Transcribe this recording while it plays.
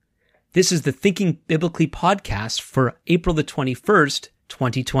This is the Thinking Biblically podcast for April the 21st,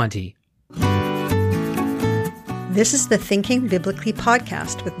 2020. This is the Thinking Biblically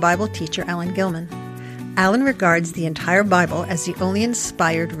podcast with Bible teacher Alan Gilman. Alan regards the entire Bible as the only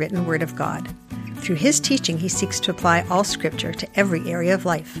inspired written word of God. Through his teaching, he seeks to apply all Scripture to every area of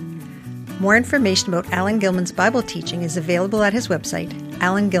life. More information about Alan Gilman's Bible teaching is available at his website,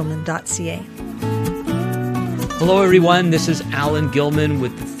 alangilman.ca. Hello, everyone. This is Alan Gilman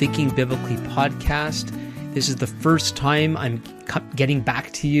with the Thinking Biblically podcast. This is the first time I'm getting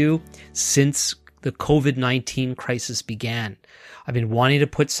back to you since the COVID-19 crisis began. I've been wanting to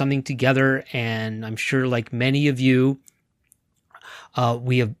put something together, and I'm sure like many of you,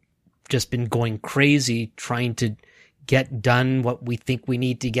 we have just been going crazy trying to get done what we think we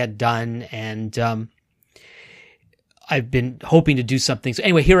need to get done. And I've been hoping to do something. So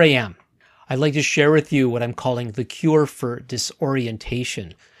anyway, here I am. I'd like to share with you what I'm calling the cure for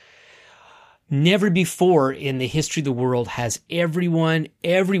disorientation. Never before in the history of the world has everyone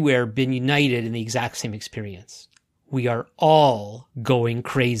everywhere been united in the exact same experience. We are all going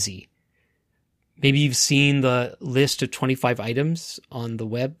crazy. Maybe you've seen the list of 25 items on the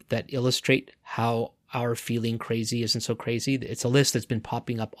web that illustrate how our feeling crazy isn't so crazy. It's a list that's been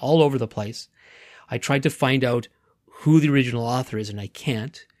popping up all over the place. I tried to find out who the original author is, and I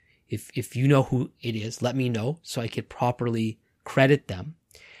can't. If you know who it is, let me know so I could properly credit them.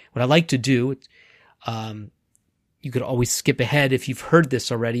 What I like to do, you could always skip ahead if you've heard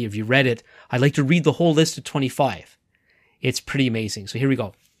this already, if you read it. I'd like to read the whole list of 25. It's pretty amazing. So here we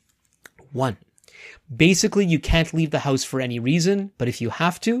go. 1. Basically, you can't leave the house for any reason, but if you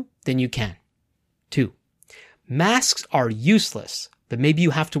have to, then you can. 2. Masks are useless, but maybe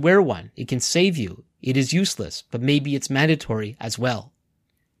you have to wear one. It can save you. It is useless, but maybe it's mandatory as well.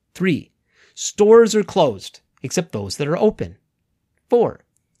 3. Stores are closed, except those that are open. 4.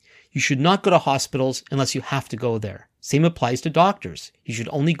 You should not go to hospitals unless you have to go there. Same applies to doctors. You should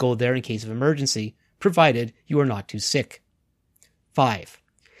only go there in case of emergency, provided you are not too sick. 5.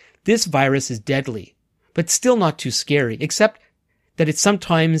 This virus is deadly, but still not too scary, except that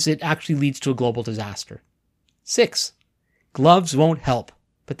sometimes it actually leads to a global disaster. 6. Gloves won't help,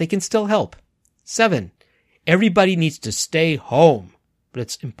 but they can still help. 7. Everybody needs to stay home, but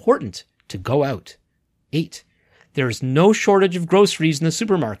it's important to go out. 8. There is no shortage of groceries in the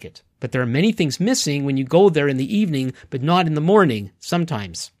supermarket, but there are many things missing when you go there in the evening, but not in the morning,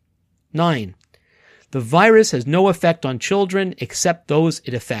 sometimes. 9. The virus has no effect on children except those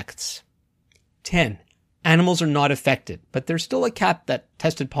it affects. 10. Animals are not affected, but there's still a cat that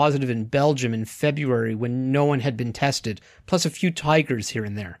tested positive in Belgium in February when no one had been tested, plus a few tigers here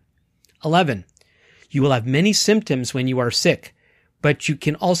and there. 11. You will have many symptoms when you are sick, but you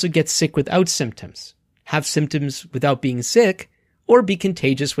can also get sick without symptoms, have symptoms without being sick, or be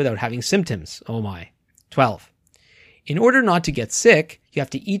contagious without having symptoms. Oh my. 12. In order not to get sick, you have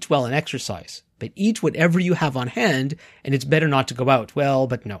to eat well and exercise, but eat whatever you have on hand, and it's better not to go out. Well,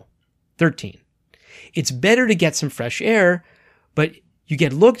 but no. 13. It's better to get some fresh air, but you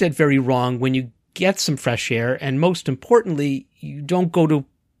get looked at very wrong when you get some fresh air, and most importantly, you don't go to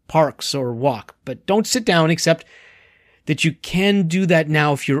parks or walk, but don't sit down except that you can do that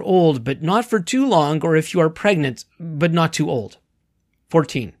now if you're old, but not for too long, or if you are pregnant, but not too old.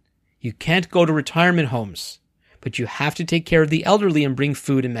 14. You can't go to retirement homes, but you have to take care of the elderly and bring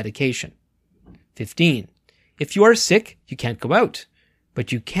food and medication. 15. If you are sick, you can't go out,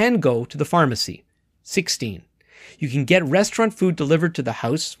 but you can go to the pharmacy. 16. You can get restaurant food delivered to the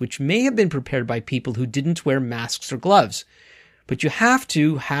house, which may have been prepared by people who didn't wear masks or gloves, but you have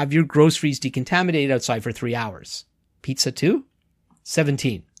to have your groceries decontaminated outside for 3 hours. Pizza too?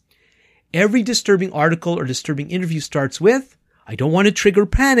 17. Every disturbing article or disturbing interview starts with, I don't want to trigger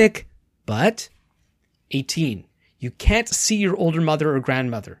panic, but 18. You can't see your older mother or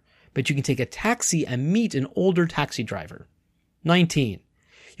grandmother, but you can take a taxi and meet an older taxi driver. 19.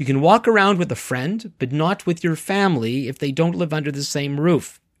 You can walk around with a friend, but not with your family if they don't live under the same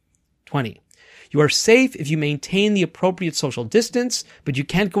roof. 20. You are safe if you maintain the appropriate social distance, but you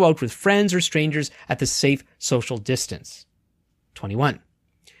can't go out with friends or strangers at the safe social distance. 21.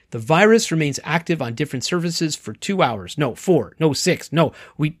 The virus remains active on different surfaces for 2 hours. No, 4. No, 6. No,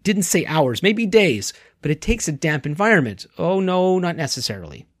 we didn't say hours, maybe days, but it takes a damp environment. Oh no, not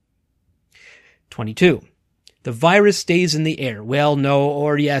necessarily. 22. The virus stays in the air. Well, no,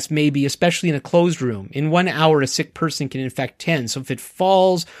 or yes, maybe, especially in a closed room. In 1 hour, a sick person can infect 10. So if it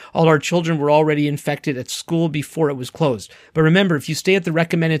falls, all our children were already infected at school before it was closed. But remember, if you stay at the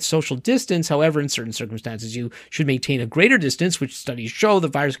recommended social distance, however, in certain circumstances, you should maintain a greater distance, which studies show the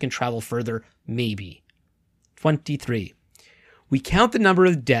virus can travel further, maybe. 23. We count the number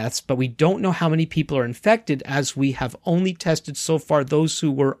of deaths, but we don't know how many people are infected, as we have only tested so far those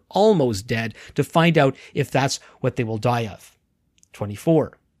who were almost dead to find out if that's what they will die of.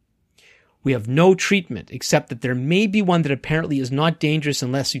 24. We have no treatment, except that there may be one that apparently is not dangerous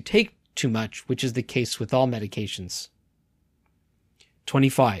unless you take too much, which is the case with all medications.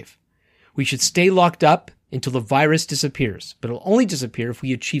 25. We should stay locked up until the virus disappears, but it'll only disappear if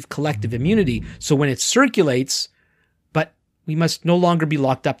we achieve collective immunity. So when it circulates, but we must no longer be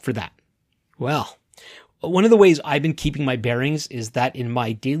locked up for that. Well, one of the ways I've been keeping my bearings is that in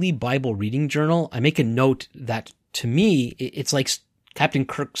my daily Bible reading journal, I make a note that to me, it's like Captain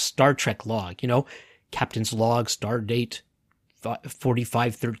Kirk's Star Trek log, Captain's log, star date,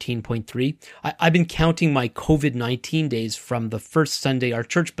 4513.3. I've been counting my COVID-19 days from the first Sunday our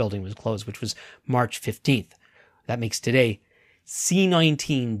church building was closed, which was March 15th. That makes today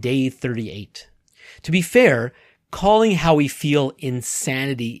C19, day 38. To be fair, calling how we feel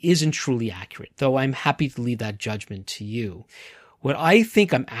insanity isn't truly accurate, though I'm happy to leave that judgment to you. What I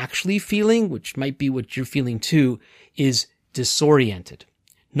think I'm actually feeling, which might be what you're feeling too, is disoriented.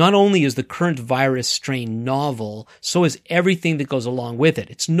 Not only is the current virus strain novel, so is everything that goes along with it.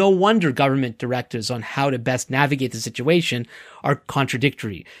 It's no wonder government directives on how to best navigate the situation are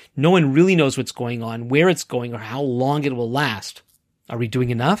contradictory. No one really knows what's going on, where it's going, or how long it will last. Are we doing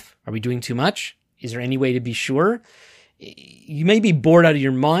enough? Are we doing too much? Is there any way to be sure? You may be bored out of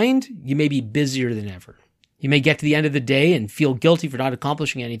your mind. You may be busier than ever. You may get to the end of the day and feel guilty for not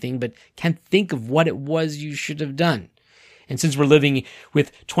accomplishing anything, but can't think of what it was you should have done. And since we're living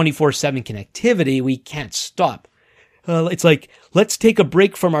with 24/7 connectivity, we can't stop. It's like, let's take a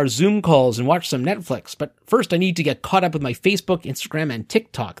break from our Zoom calls and watch some Netflix. But first I need to get caught up with my Facebook, Instagram, and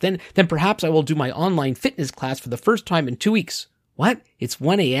TikTok. Then perhaps I will do my online fitness class for the first time in 2 weeks. What? It's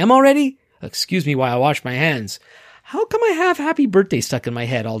 1 a.m. already? Excuse me while I wash my hands. How come I have happy birthday stuck in my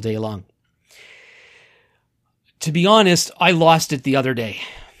head all day long? To be honest, I lost it the other day.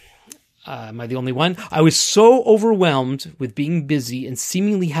 Am I the only one? I was so overwhelmed with being busy and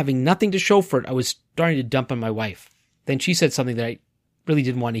seemingly having nothing to show for it, I was starting to dump on my wife. Then she said something that I really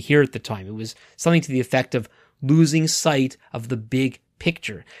didn't want to hear at the time. It was something to the effect of losing sight of the big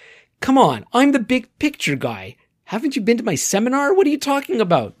picture. Come on, I'm the big picture guy. Haven't you been to my seminar? What are you talking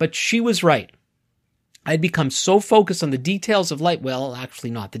about? But she was right. I'd become so focused on the details of life. Well,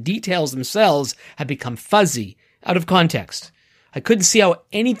 actually not. The details themselves had become fuzzy, out of context. I couldn't see how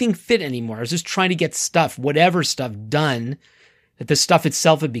anything fit anymore. I was just trying to get stuff, whatever stuff, done, that the stuff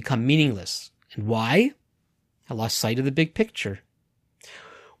itself had become meaningless. And why? I lost sight of the big picture.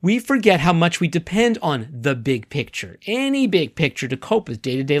 We forget how much we depend on the big picture, any big picture, to cope with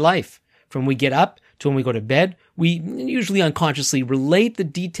day-to-day life. From when we get up to when we go to bed, we usually unconsciously relate the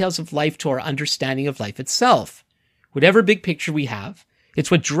details of life to our understanding of life itself. Whatever big picture we have, it's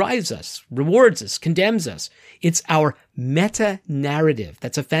what drives us, rewards us, condemns us. It's our meta-narrative.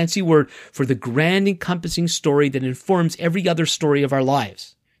 That's a fancy word for the grand encompassing story that informs every other story of our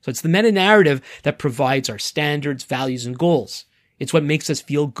lives. So it's the meta-narrative that provides our standards, values, and goals. It's what makes us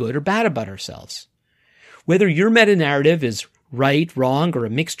feel good or bad about ourselves. Whether your meta-narrative is right, wrong, or a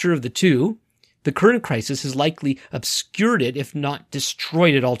mixture of the two, the current crisis has likely obscured it, if not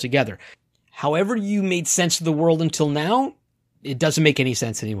destroyed it altogether. However you made sense of the world until now, it doesn't make any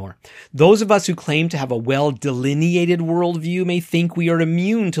sense anymore. Those of us who claim to have a well-delineated worldview may think we are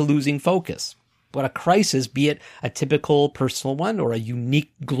immune to losing focus. But a crisis, be it a typical personal one or a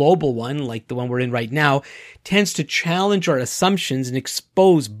unique global one like the one we're in right now, tends to challenge our assumptions and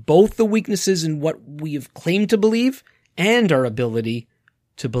expose both the weaknesses in what we have claimed to believe and our ability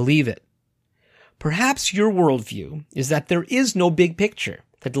to believe it. Perhaps your worldview is that there is no big picture,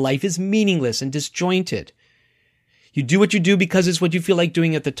 that life is meaningless and disjointed. You do what you do because it's what you feel like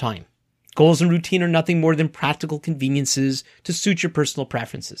doing at the time. Goals and routine are nothing more than practical conveniences to suit your personal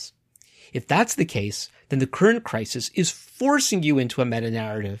preferences. If that's the case, then the current crisis is forcing you into a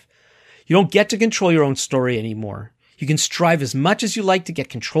meta-narrative. You don't get to control your own story anymore. You can strive as much as you like to get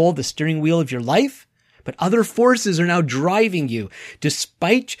control of the steering wheel of your life, but other forces are now driving you.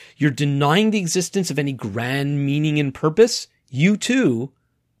 Despite your denying the existence of any grand meaning and purpose, you too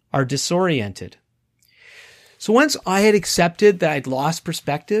are disoriented. So once I had accepted that I'd lost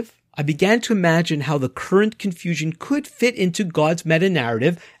perspective, I began to imagine how the current confusion could fit into God's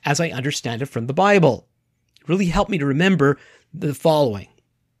meta-narrative as I understand it from the Bible. It really helped me to remember the following.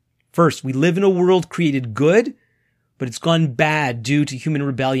 First, we live in a world created good, but it's gone bad due to human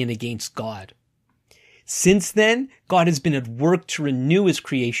rebellion against God. Since then, God has been at work to renew his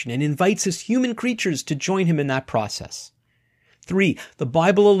creation and invites us human creatures to join him in that process. 3, the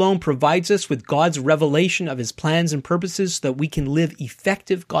Bible alone provides us with God's revelation of his plans and purposes so that we can live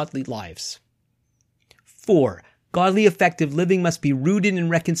effective, godly lives. 4, godly, effective living must be rooted in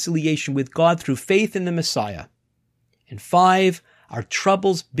reconciliation with God through faith in the Messiah. And 5, our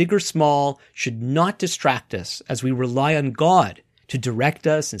troubles, big or small, should not distract us as we rely on God to direct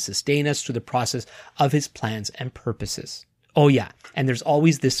us and sustain us through the process of his plans and purposes. Oh yeah, and there's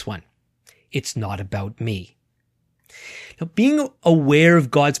always this one. It's not about me. Now, being aware of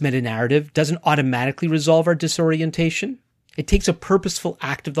God's meta-narrative doesn't automatically resolve our disorientation. It takes a purposeful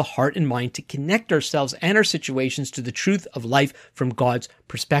act of the heart and mind to connect ourselves and our situations to the truth of life from God's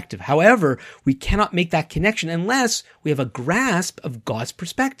perspective. However, we cannot make that connection unless we have a grasp of God's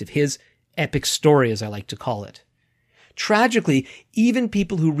perspective, his epic story, as I like to call it. Tragically, even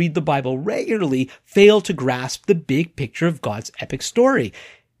people who read the Bible regularly fail to grasp the big picture of God's epic story.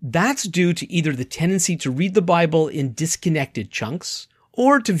 That's due to either the tendency to read the Bible in disconnected chunks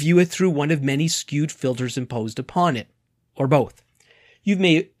or to view it through one of many skewed filters imposed upon it, or both. You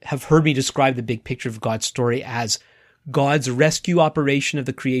may have heard me describe the big picture of God's story as God's rescue operation of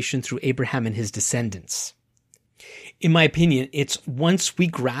the creation through Abraham and his descendants. In my opinion, it's once we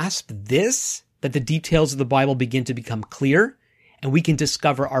grasp this that the details of the Bible begin to become clear and we can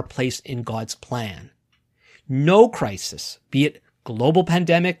discover our place in God's plan. No crisis, be it global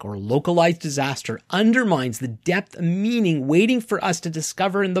pandemic or localized disaster, undermines the depth of meaning waiting for us to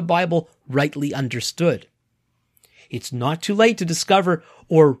discover in the Bible rightly understood. It's not too late to discover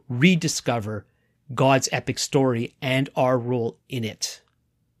or rediscover God's epic story and our role in it.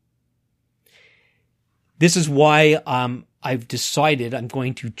 This is why I've decided I'm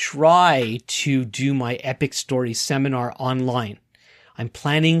going to try to do my Epic Story seminar online. I'm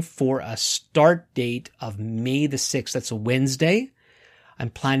planning for a start date of May the 6th. That's a Wednesday. I'm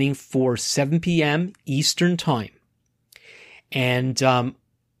planning for 7 p.m. Eastern Time. And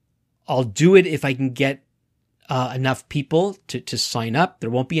I'll do it if I can get enough people to sign up.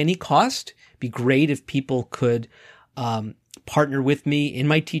 There won't be any cost. It'd be great if people could partner with me in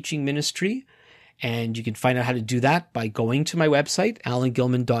my teaching ministry. And you can find out how to do that by going to my website,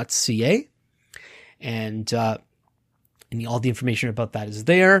 alangilman.ca. And all the information about that is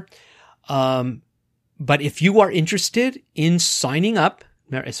there. But if you are interested in signing up,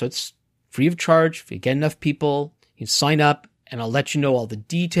 so it's free of charge. If you get enough people, you can sign up and I'll let you know all the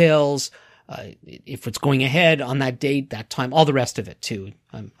details. If it's going ahead on that date, that time, all the rest of it too.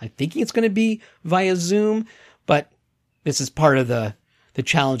 I'm thinking it's going to be via Zoom, but this is part of the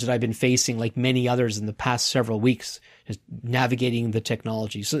challenge that I've been facing, like many others in the past several weeks, just navigating the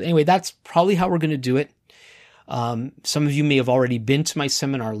technology. So anyway, that's probably how we're going to do it. Some of you may have already been to my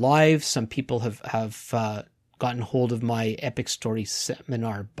seminar live. Some people have gotten hold of my Epic Story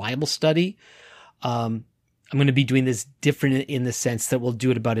Seminar Bible study. I'm going to be doing this different in the sense that we'll do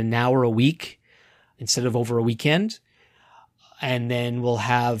it about an hour a week instead of over a weekend. And then we'll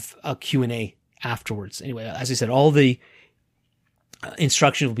have a Q&A afterwards. Anyway, as I said, all the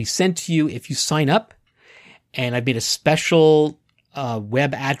instructions will be sent to you if you sign up. And I've made a special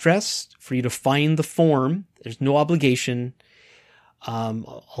web address for you to find the form. There's no obligation.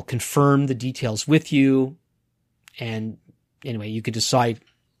 I'll confirm the details with you. And anyway, you could decide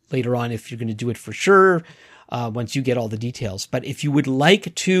later on if you're going to do it for sure once you get all the details. But if you would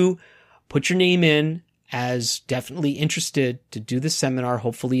like to put your name in as definitely interested to do the seminar,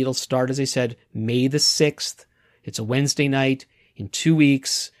 hopefully it'll start, as I said, May the 6th. It's a Wednesday night in 2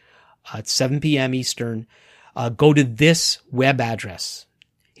 weeks at 7 p.m. Eastern. Go to this web address.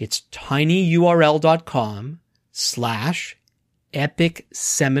 It's tinyurl.com/Epic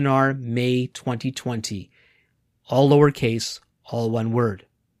Seminar May 2020. All lowercase, all one word.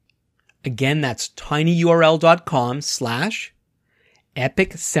 Again, that's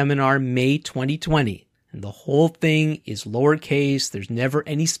tinyurl.com/Epic Seminar May 2020. And the whole thing is lowercase. There's never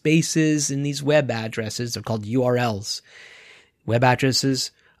any spaces in these web addresses. They're called URLs. Web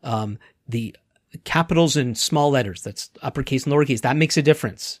addresses, the capitals and small letters, that's uppercase and lowercase, that makes a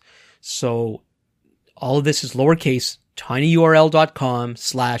difference. So all of this is lowercase,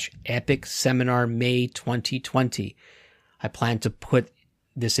 tinyurl.com/Epic Seminar May 2020. I plan to put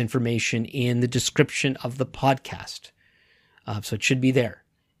this information in the description of the podcast. So it should be there.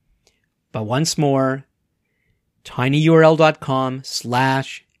 But once more,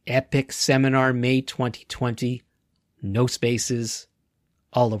 tinyurl.com/Epic Seminar May 2020. No spaces,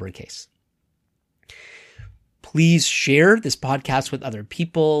 all lowercase. Please share this podcast with other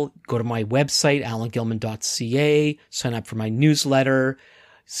people. Go to my website, alangilman.ca, sign up for my newsletter,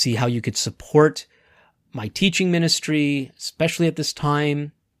 see how you could support my teaching ministry, especially at this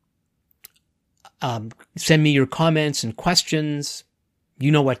time. Send me your comments and questions.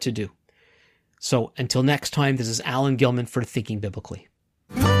 You know what to do. So until next time, this is Alan Gilman for Thinking Biblically.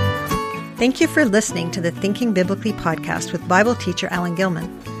 Thank you for listening to the Thinking Biblically podcast with Bible teacher Alan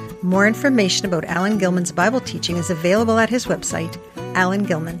Gilman. More information about Alan Gilman's Bible teaching is available at his website,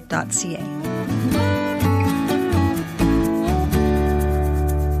 alangilman.ca.